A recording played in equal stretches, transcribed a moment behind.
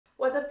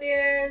What's up,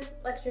 dears?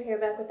 Lehxra here,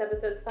 back with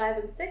episodes 5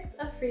 and 6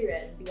 of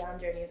Frieren,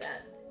 Beyond Journey's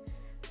End.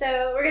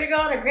 So we're gonna go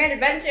on a grand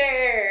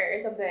adventure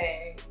or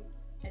something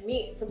and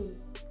meet some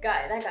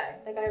guy,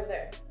 that guy over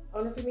there. I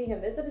wonder if we meet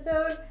him this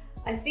episode.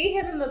 I see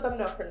him in the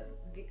thumbnail for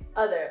the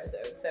other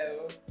episode,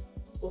 so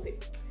we'll see.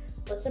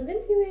 Let's jump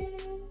into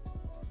it.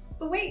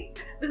 But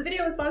wait, this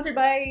video is sponsored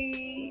by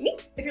me.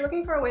 If you're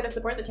looking for a way to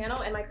support the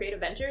channel and my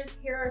creative ventures,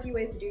 here are a few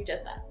ways to do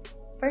just that.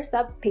 First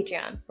up,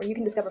 Patreon, where you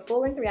can discover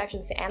full-length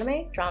reactions to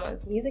anime,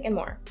 dramas, music, and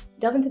more.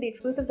 Delve into the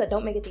exclusives that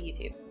don't make it to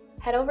YouTube.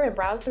 Head over and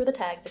browse through the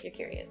tags if you're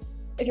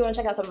curious. If you want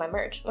to check out some of my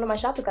merch, one of my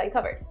shops has got you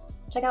covered.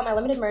 Check out my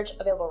limited merch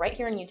available right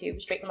here on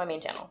YouTube, straight from my main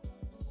channel.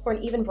 For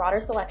an even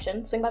broader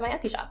selection, swing by my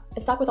Etsy shop.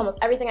 It's stocked with almost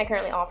everything I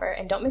currently offer,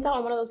 and don't miss out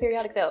on one of those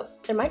periodic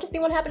sales. There might just be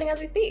one happening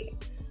as we speak.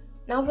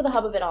 Now for the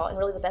hub of it all, and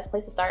really the best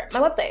place to start, my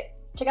website.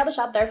 Check out the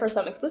shop there for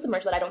some exclusive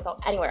merch that I don't sell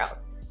anywhere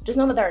else. Just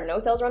know that there are no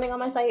sales running on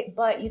my site,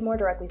 but you'd more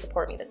directly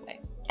support me this way.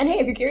 And hey,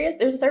 if you're curious,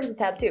 there's a services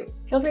tab too.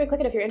 Feel free to click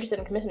it if you're interested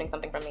in commissioning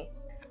something from me.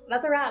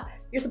 That's a wrap.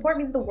 Your support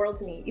means the world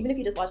to me, even if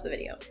you just watched the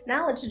video.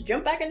 Now let's just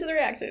jump back into the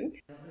reaction.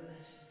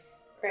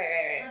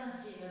 Right.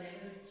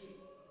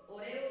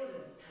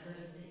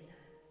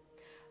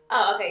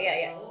 Oh, okay,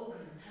 yeah.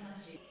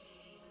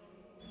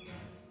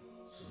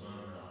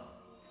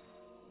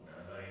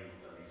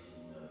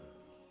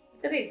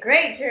 It's gonna be a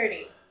great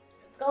journey.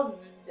 It's called,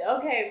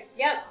 okay,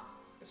 yep,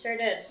 it sure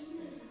did.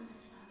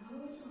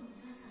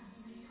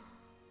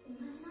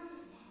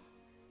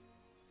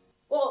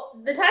 Well,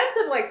 the times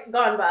have like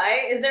gone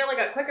by. Is there like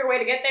a quicker way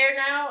to get there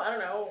now? I don't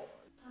know.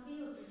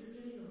 I'm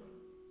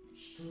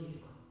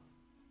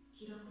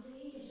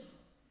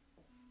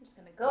just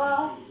gonna go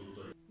off.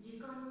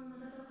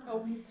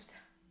 Oh, he's so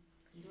down.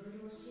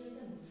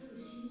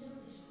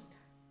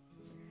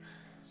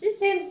 She's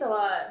changed a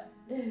lot.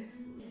 100.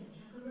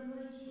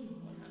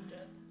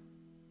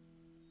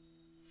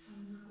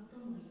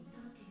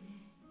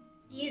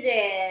 You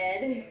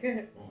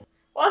did.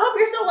 Well, I hope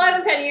you're still alive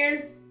in 10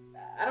 years.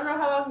 I don't know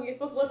how long you're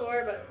supposed to live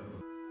for, but...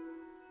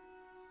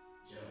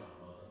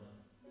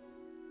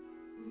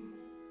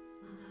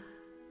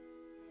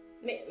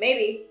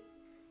 Maybe.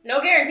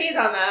 No guarantees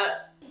on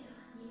that.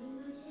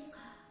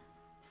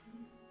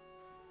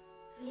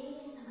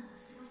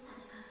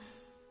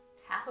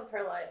 Half of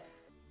her life.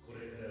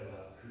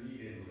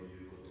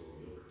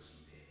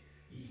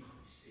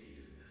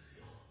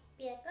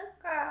 Be a good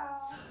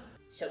girl.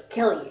 She'll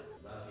kill you.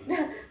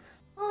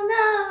 Oh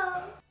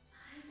no!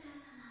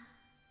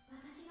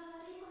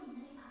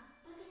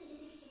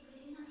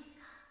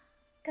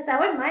 Because I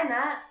wouldn't mind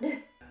that.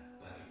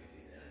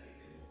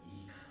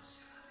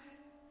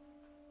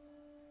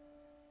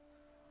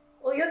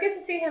 Well, you'll get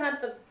to see him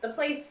at the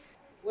place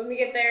when we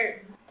get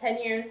there 10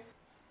 years.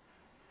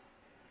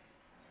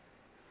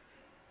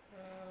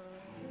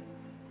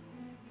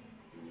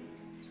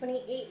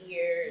 28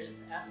 years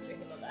after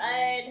Himo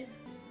died.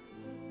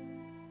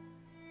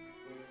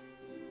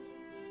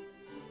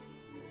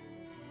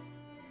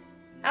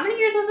 How many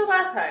years was it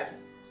last time?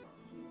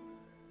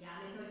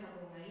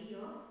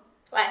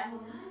 Why?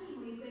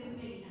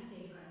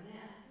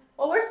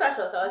 Well, we're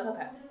special, so it's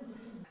okay.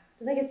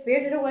 Do they get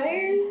spirited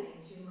away?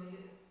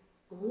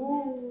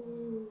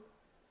 Ooh.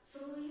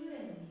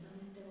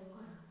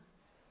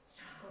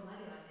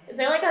 Is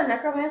there like a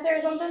necromancer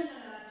or something?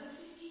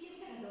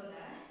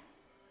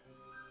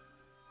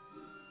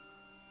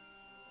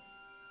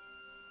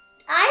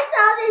 I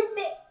saw this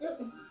bit.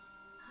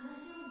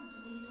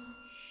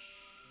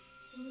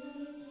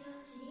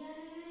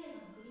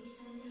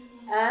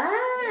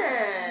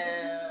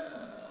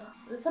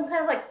 Is this some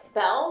kind of like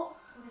spell?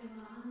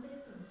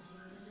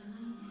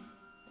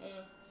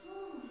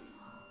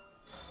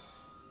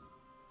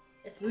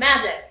 It's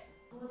magic.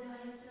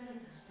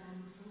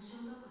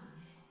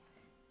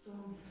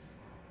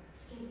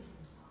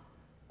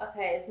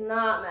 Okay, it's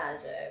not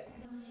magic.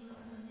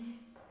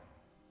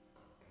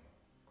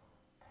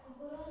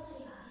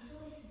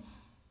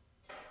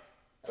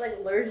 It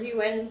like lures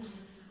you in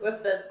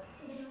with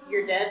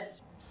your dead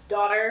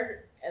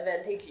daughter and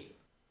then takes you.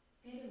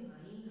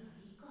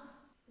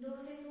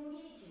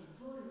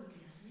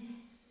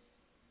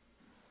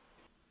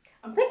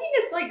 I'm thinking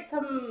it's like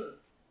some,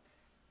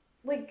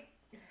 like,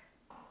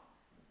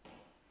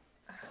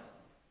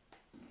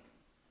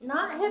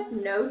 not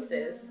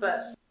hypnosis,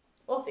 but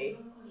we'll see.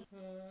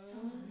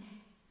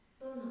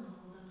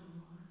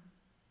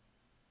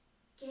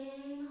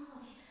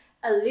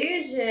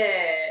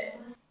 Illusion.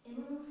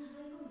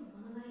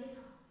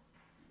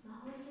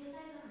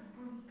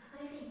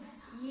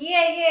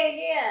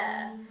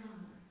 Yeah.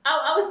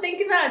 I was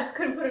thinking that, I just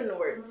couldn't put it into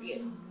words. Yeah.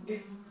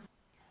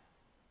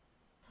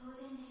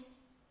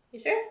 You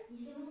sure?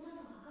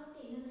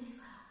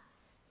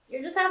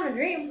 You're just having a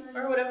dream,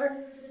 or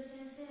whatever.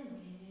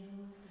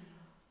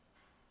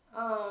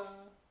 Oh,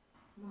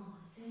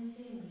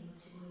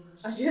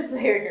 she just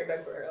hearing her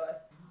beg for her life.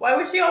 Why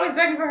was she always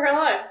begging for her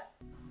life?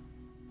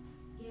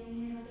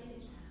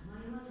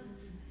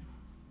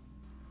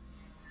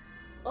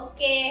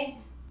 Okay.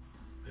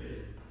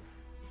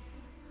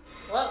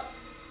 Well.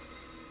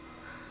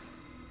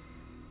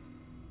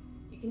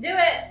 can do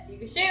it. You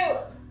can shoot.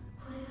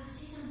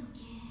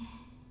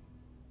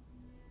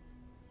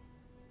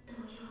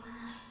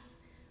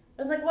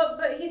 I was like, what?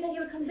 But he said he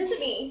would come visit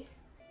me.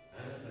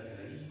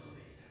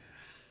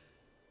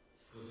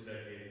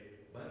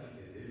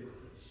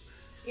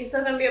 You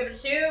still gonna be able to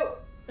shoot?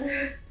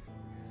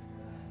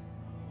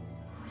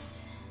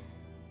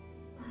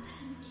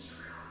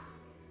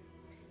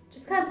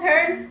 Just kind of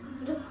turn.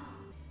 Just.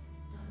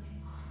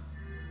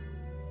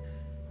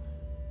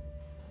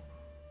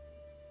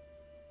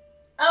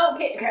 Oh,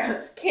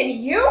 can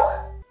you?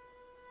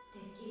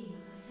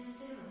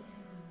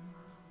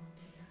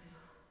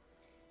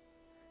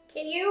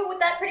 Can you with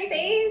that pretty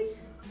face?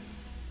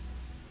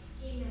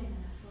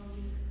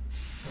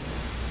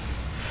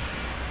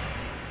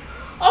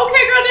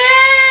 Okay,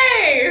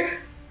 grenade!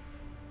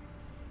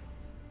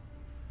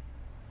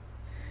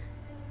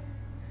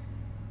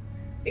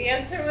 The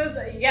answer was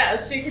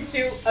yes, she could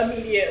shoot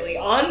immediately,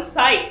 on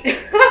sight. Yay,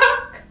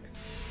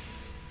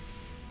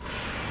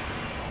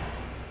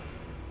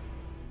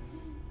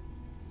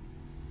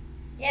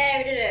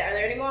 we did it. Are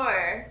there any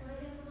more?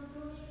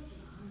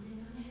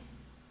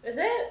 Is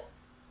it?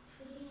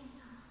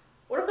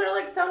 What if they're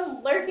like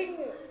some lurking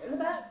in the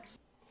back?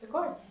 Of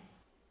course.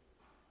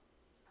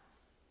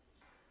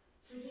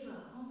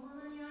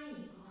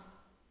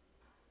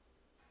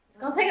 It's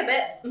gonna take a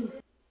bit.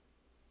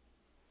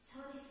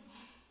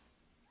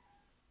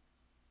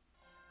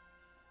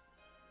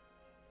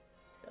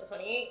 So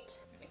 28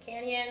 in a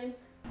canyon.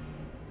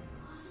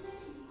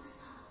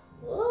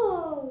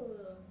 Ooh.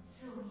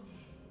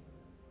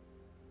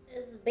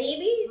 Is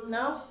baby?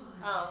 No?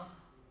 Oh.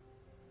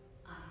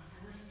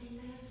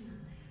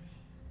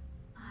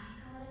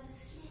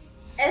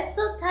 It's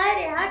so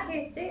tidy, I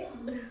can't see.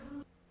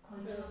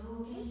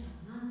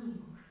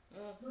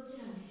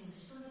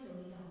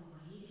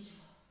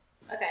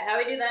 Okay, how do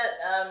we do that?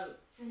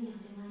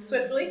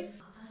 Swiftly?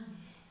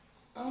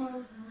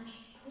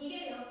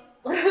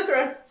 Let's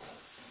run.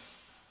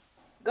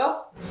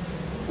 Go.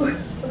 Girl,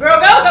 go,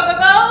 go, go,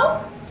 go!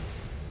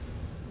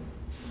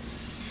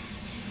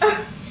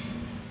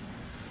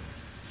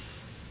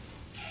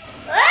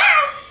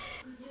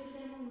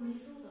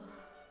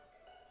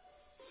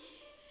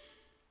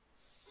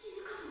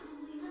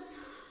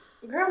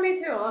 Girl, me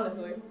too,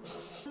 honestly.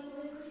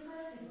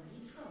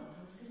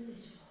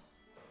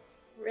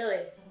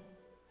 Really?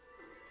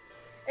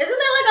 Isn't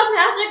there like a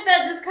magic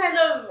that just kind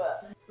of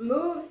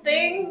moves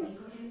things?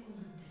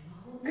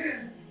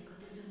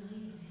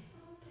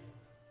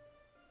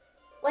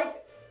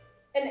 Like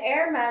an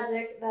air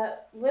magic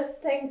that lifts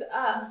things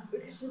up. We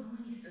could just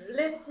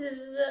lifted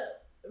it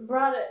up,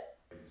 brought it.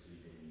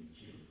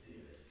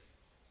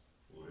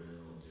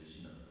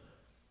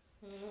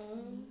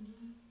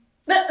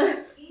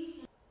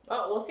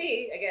 Oh, we'll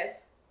see, I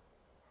guess.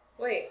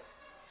 Wait.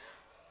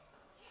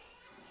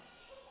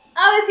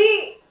 Oh, is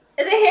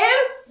it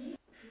him?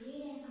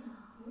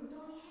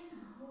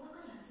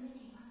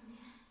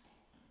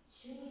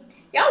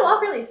 Y'all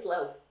walk really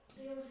slow.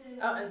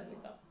 Oh, and we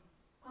stop.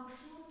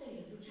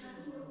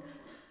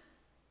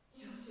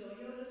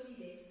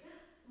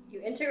 You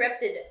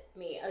interrupted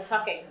me. I was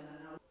talking.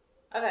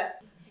 Okay.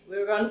 We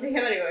were going to see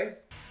him anyway.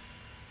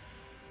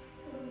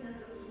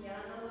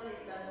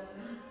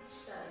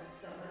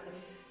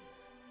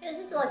 It's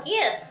just a little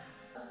kid.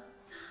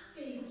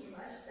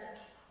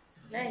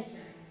 Nice.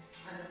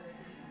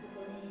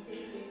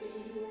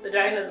 The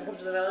dragon doesn't come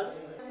to the village.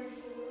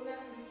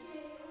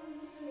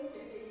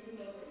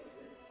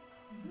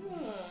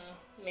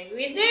 Maybe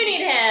we do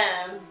need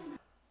him.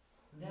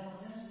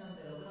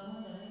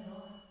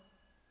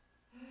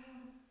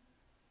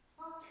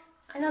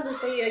 I know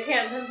this lady, I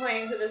can't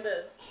pinpoint who this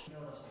is.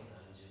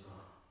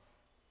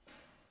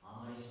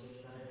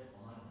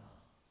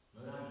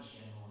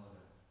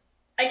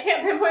 I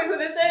can't pinpoint who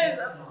this is.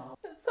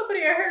 It's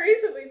somebody I heard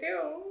recently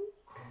too.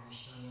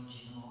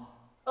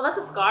 Oh, that's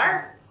a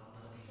scar?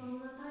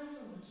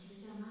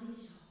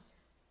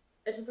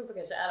 It just looks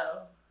like a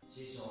shadow.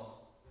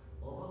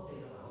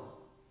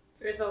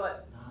 Curious about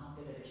what?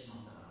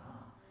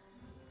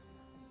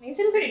 He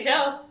seemed pretty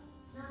chill.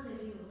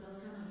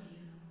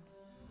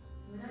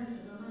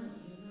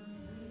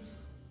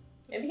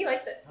 Maybe he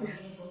likes it.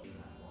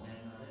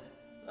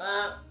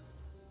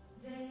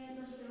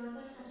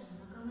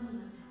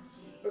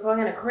 We're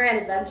going on a grand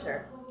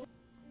adventure.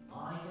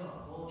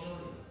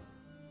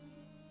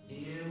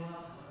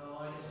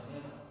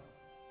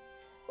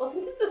 Well,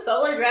 since it's a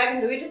solar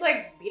dragon, do we just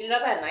like beat it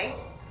up at night?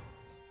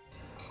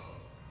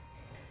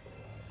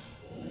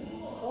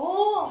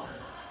 Oh!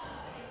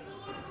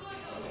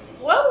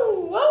 Whoa,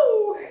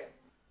 whoa!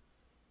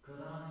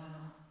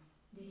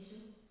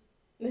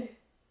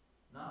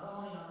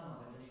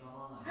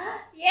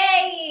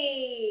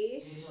 Yay!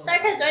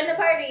 Stark has joined the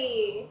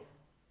party!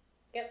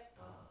 Yep.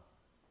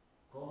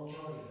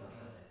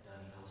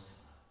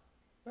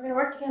 We're gonna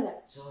work together.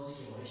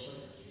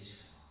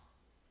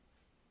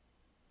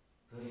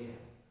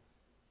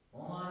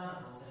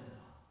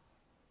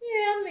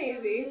 Yeah,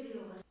 maybe.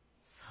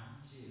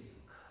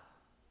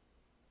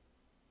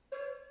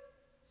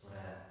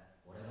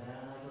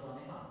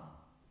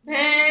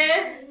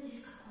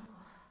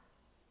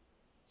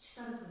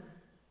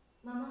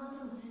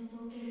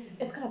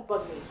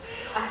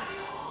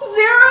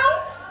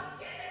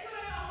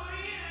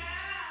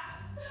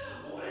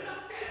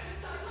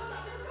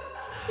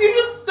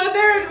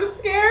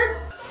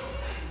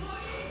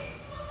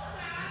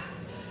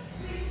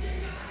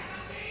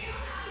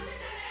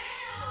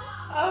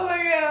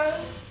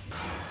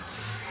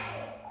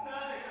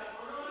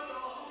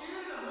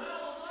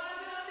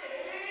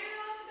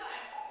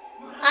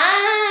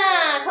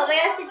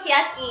 Master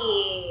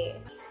Chiaki.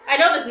 I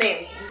know this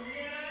name.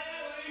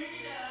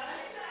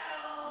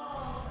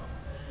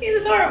 He's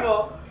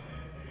adorable.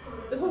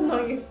 This one's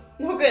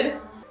no good.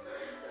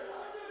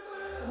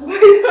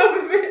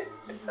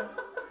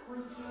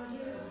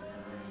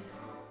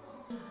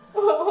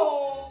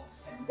 Oh,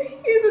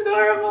 he's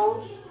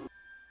adorable.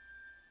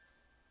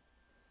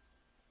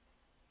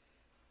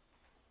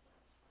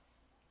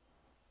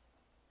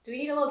 Do we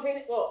need a little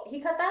training? Well,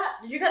 he cut that?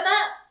 Did you cut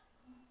that?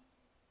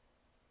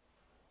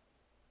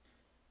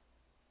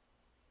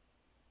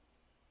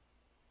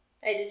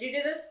 Hey, did you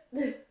do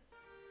this?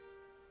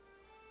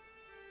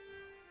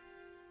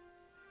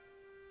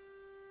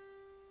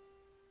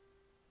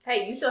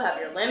 Hey, you still have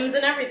your limbs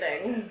and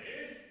everything.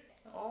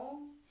 Oh.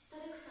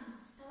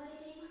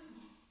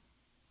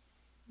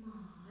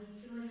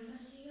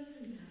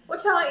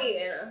 What y'all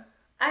eating?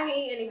 I ain't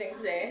eat anything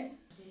today.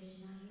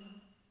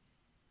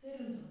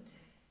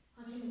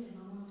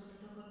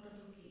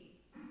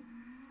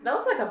 That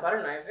looks like a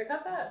butter knife. They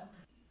cut that?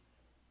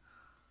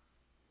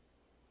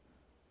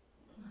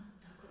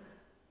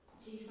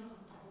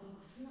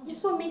 You're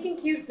so meek and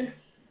cute.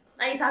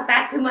 Now you talk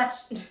back too much.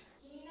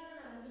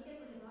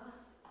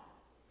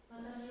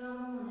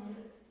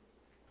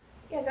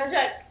 Yeah, go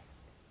check.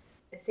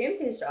 It seems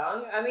he's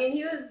strong. I mean,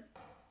 he was...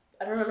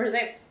 I don't remember his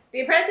name.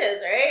 The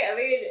apprentice, right? I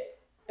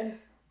mean,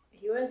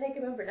 he wouldn't take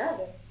him in for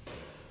nothing.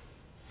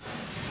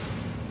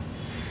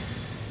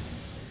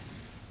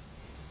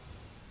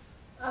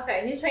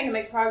 Okay, he's trying to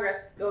make progress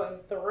going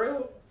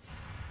through.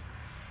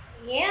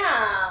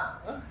 Yeah.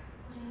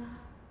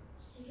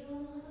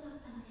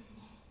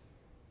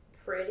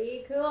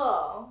 Pretty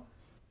cool.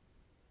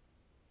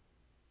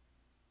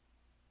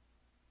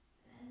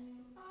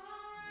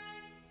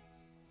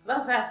 That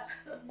was fast.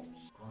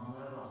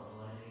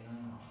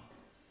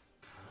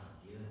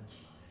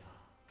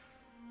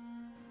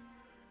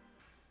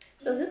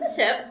 So is this a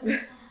ship?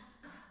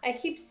 I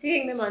keep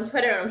seeing them on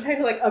Twitter and I'm trying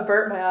to like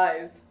avert my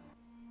eyes.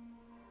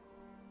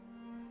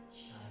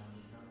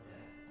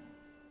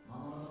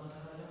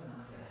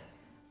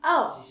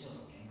 Oh.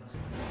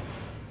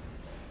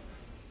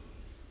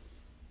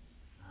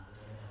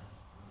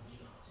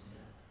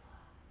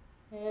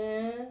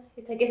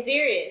 He's like, get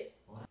serious.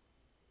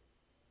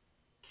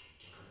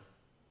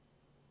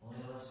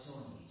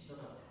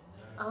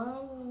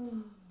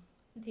 Oh.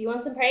 Do you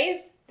want some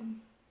praise?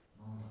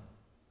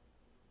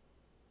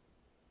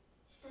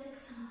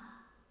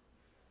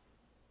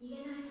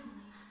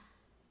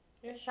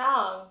 You're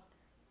strong.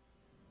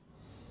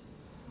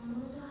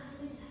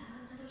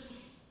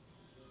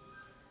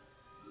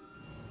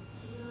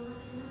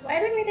 Why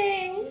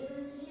everything?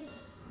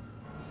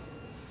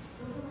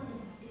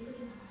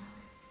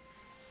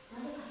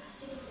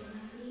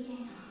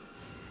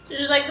 She's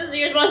just like, this is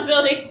your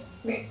responsibility.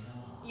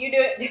 You do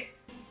it.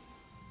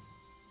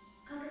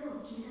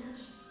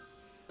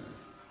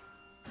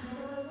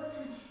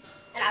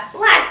 And I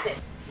blast it.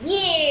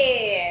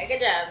 Yeah,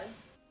 good job.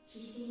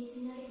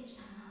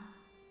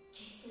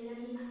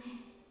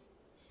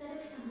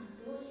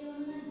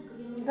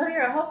 Oh,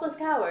 you're a hopeless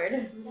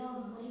coward.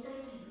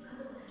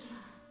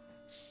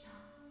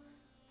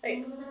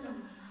 Thanks.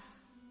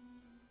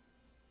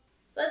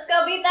 So let's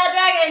go beat that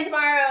dragon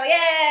tomorrow.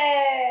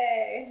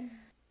 Yay!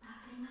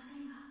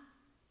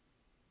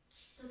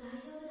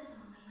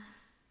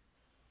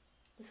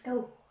 Let's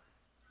go.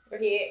 Or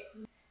he...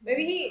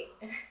 Maybe he...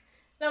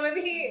 No,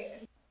 maybe he...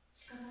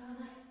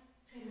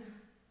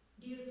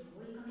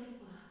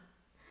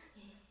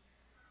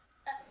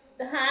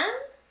 Huh?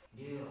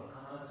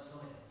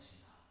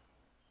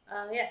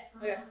 Yeah,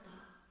 okay.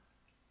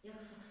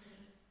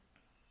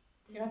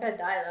 You're not gonna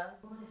die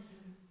though.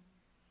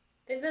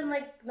 They've been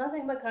like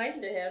nothing but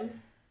kind to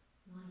him.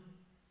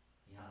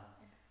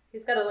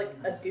 He's got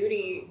a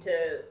duty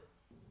to...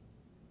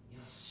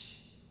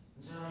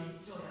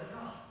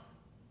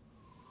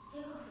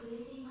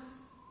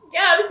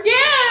 Yeah, I'm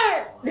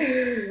scared!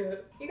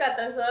 You got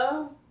this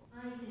though.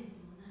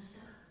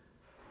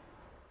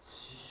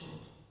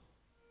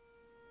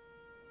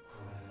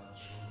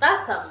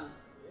 That's some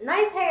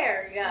nice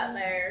hair you got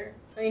there.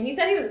 I mean, he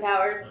said he was a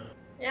coward.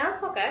 Yeah,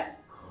 it's okay.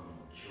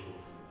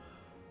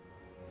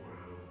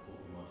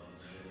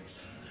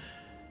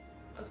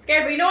 I'm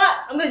scared, but you know what?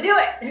 I'm gonna do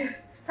it!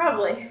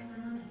 Probably.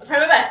 I'll try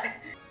my best.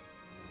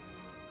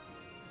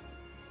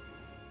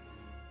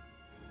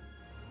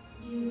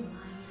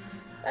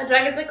 That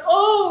dragon's like,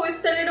 oh,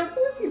 it's the little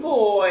pussy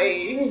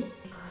boy.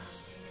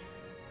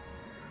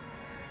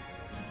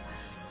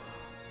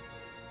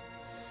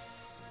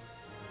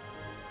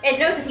 It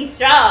knows that he's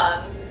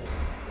strong.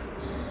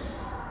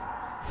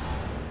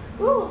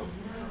 Ooh.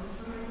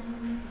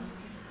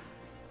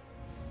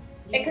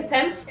 It can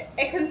sense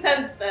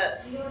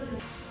that.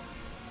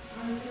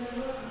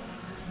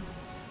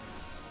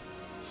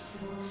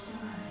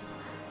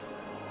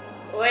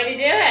 Why'd you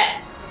do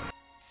it?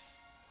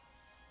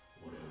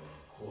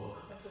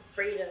 I was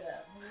afraid of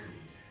him.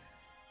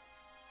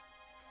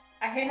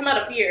 I hit him out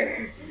of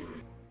fear.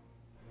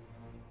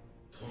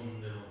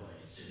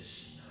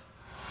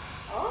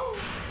 Oh.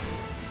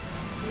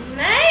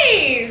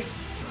 Nice!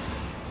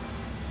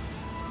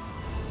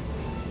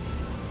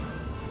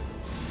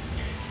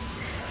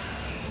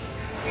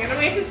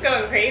 just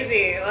going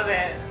crazy. Love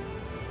it.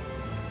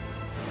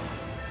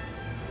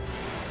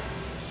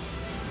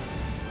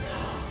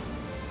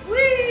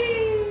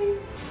 Whee!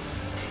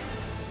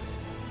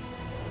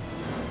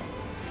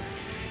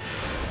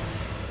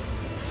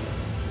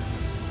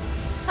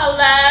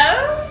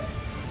 Hello?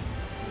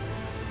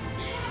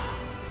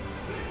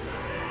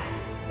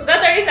 Was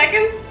that 30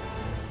 seconds?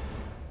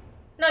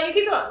 No, you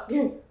keep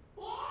going.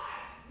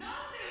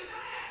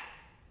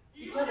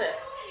 You killed it.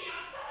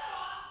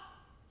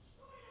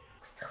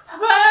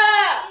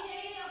 Papa!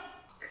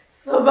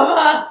 So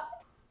Papa!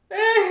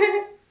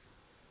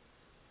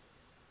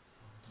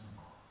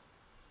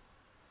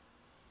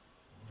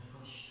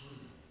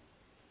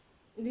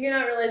 Do you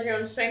not realize your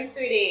own strength,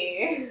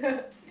 sweetie?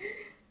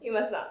 You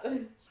must not.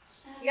 You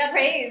got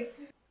praise.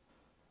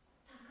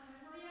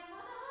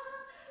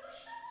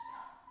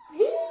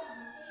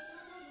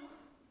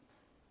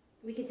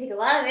 We can take a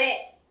lot of it.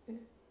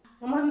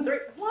 I'm on 3.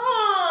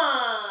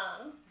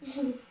 Aww.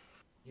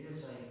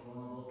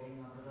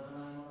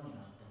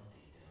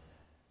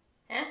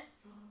 Huh?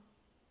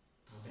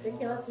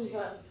 Ridiculous and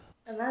fun.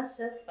 And that's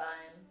just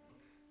fine.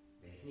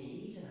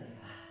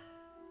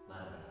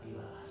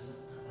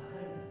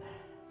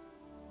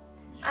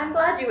 I'm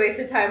glad you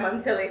wasted time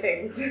on silly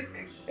things.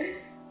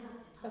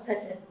 Don't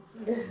touch it.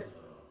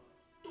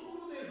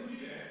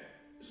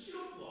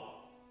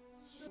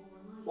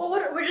 Well,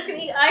 what, we're just gonna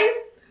eat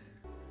ice?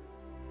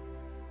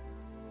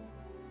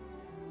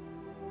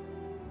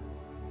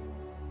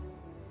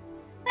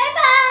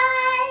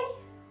 Bye-bye!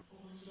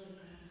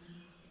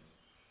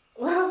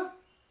 Well,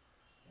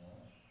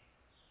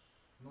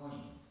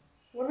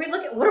 what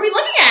are we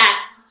looking at?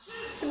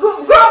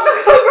 Girl.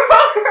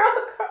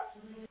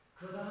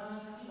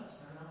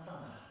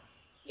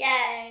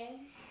 Yay.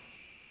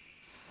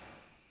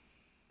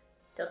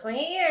 Still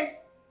 28 years.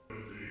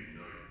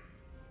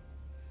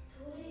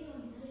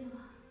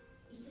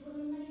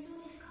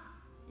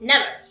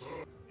 Never.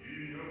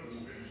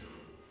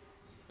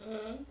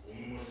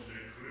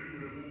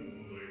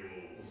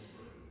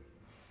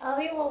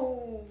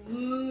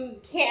 We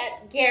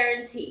can't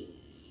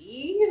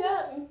guarantee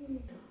that.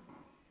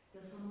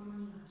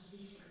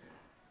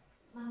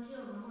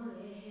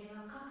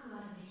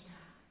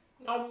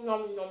 Nom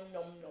nom nom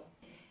nom nom.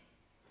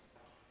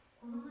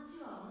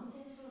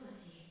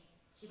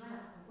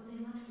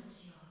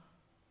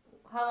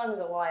 How long is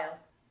a while?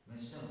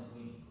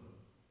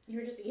 You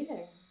were just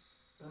eating.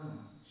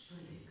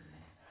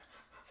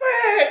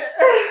 Fred!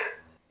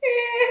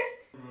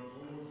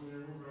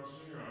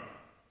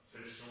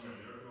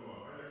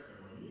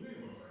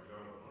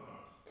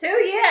 2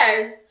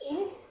 years?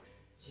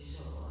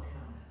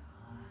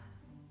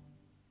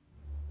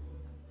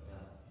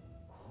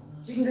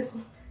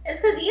 It's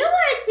because you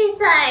were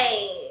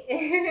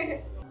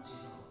chisai.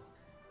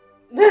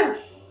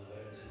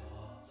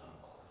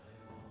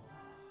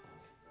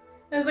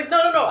 I was like,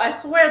 no, I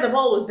swear the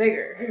bowl was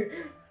bigger.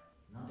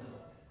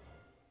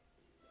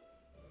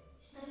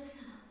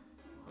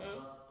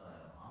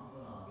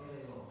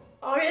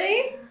 Oh,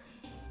 really?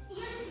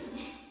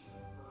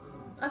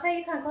 Okay,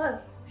 you kind of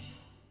close.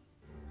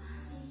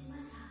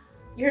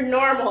 You're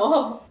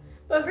normal.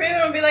 But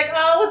Frieren would be like,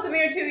 oh, it's a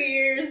mere 2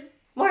 years.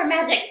 More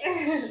magic.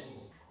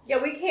 Yeah,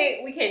 we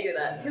can't do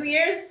that. 2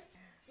 years?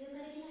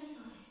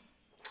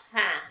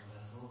 Ha.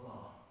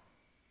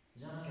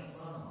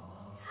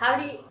 How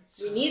do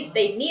you,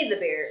 they need the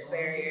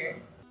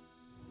barrier.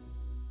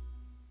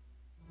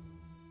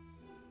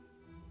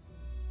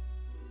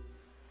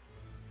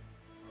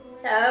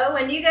 So,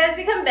 when do you guys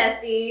become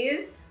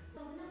besties?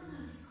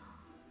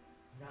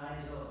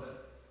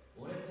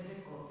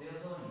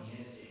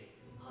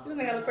 You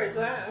think I look pretty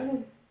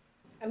strong.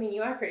 I mean,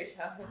 you are pretty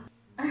strong.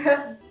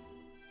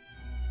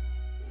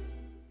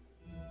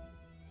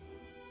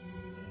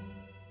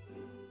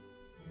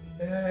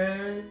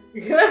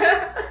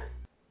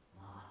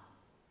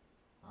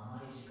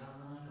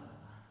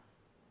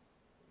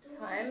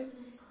 Time?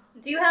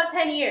 Do you have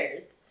 10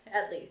 years,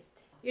 at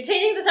least? You're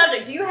changing the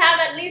subject. Do you have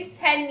at least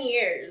 10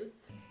 years?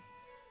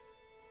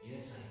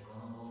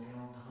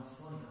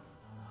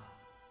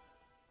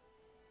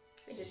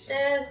 We did this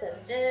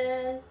and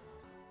this.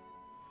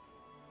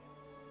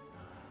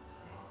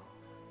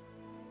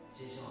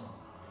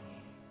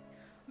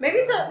 Maybe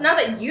it's not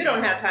that you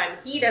don't have time,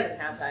 he doesn't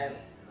have time.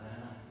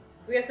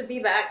 So we have to be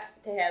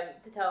back to him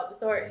to tell the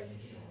story.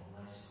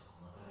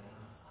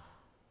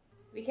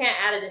 We can't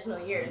add additional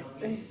years.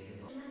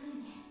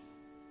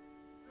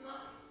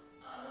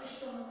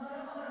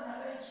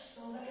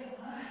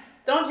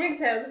 Don't jinx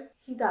him.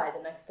 He died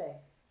the next day.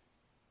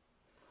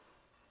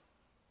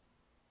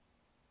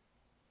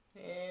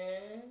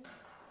 And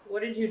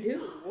what did you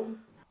do?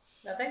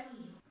 Nothing?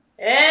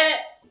 Eh!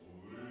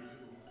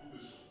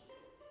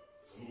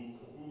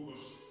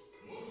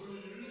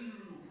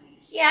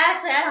 Yeah,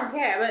 actually, I don't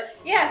care, but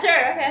yeah,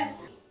 sure, okay.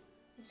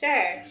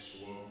 Sure.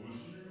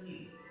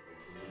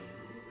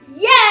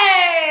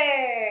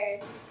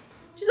 Yay!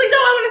 She's like, no,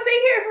 I want to stay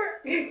here for...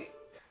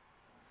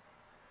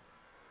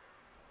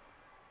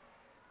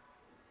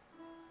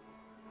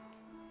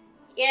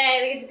 Yay,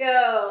 we get to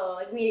go,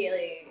 like,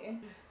 immediately.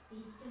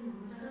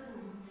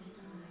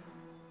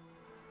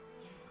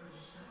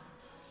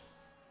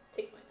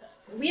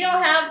 We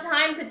don't have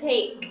time to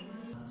take.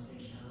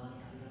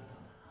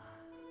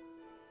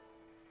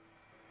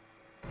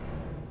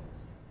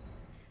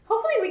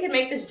 Hopefully we can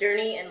make this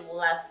journey in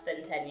less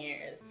than 10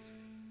 years.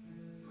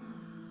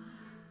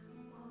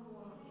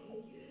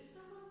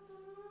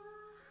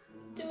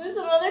 Do it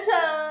some other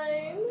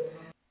time.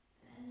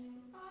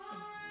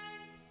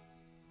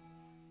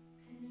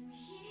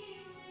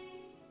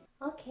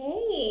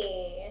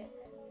 Okay.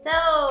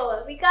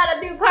 So, we got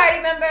a new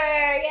party member!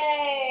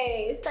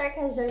 Yay! Stark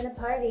has joined the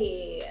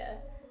party.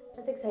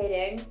 That's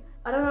exciting.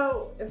 I don't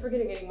know if we're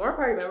getting any more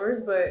party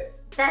members, but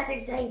that's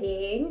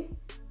exciting.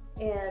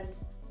 And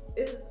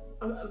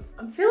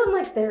I'm feeling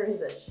like there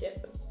is a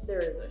ship. There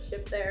is a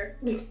ship there.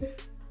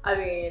 I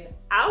mean,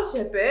 I'll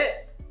ship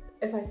it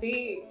if I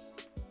see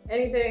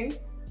anything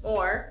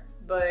more,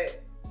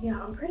 but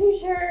yeah, I'm pretty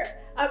sure.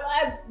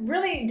 I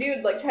really do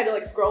like try to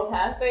like scroll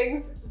past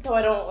things so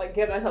I don't like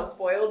get myself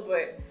spoiled,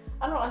 but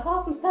I don't know, I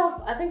saw some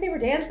stuff. I think they were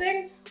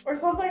dancing or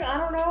something, I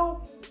don't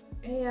know.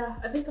 Yeah,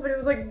 I think somebody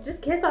was like,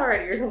 just kiss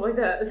already or something like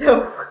that.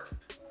 So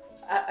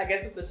I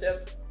guess it's a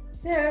ship.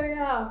 So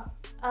yeah,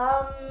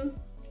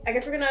 I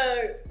guess we're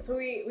gonna, so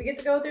we get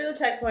to go through the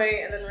checkpoint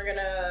and then we're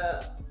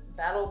gonna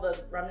battle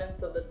the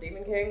remnants of the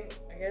Demon King,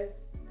 I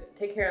guess.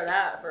 Take care of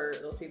that for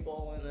those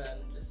people and then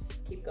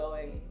just keep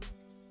going.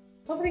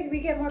 Hopefully we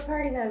get more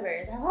party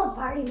members. I love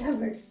party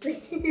members.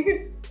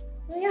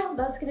 Well, yeah,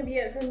 that's gonna be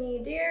it for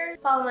me, dear.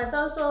 Follow my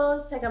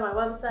socials, check out my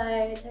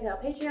website, check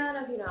out Patreon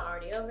if you're not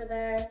already over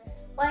there.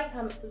 Like,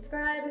 comment,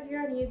 subscribe if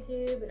you're on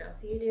YouTube, and I'll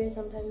see you, dear,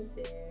 sometime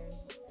soon.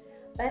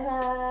 Bye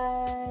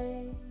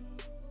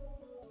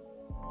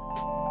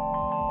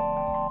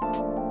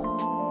bye.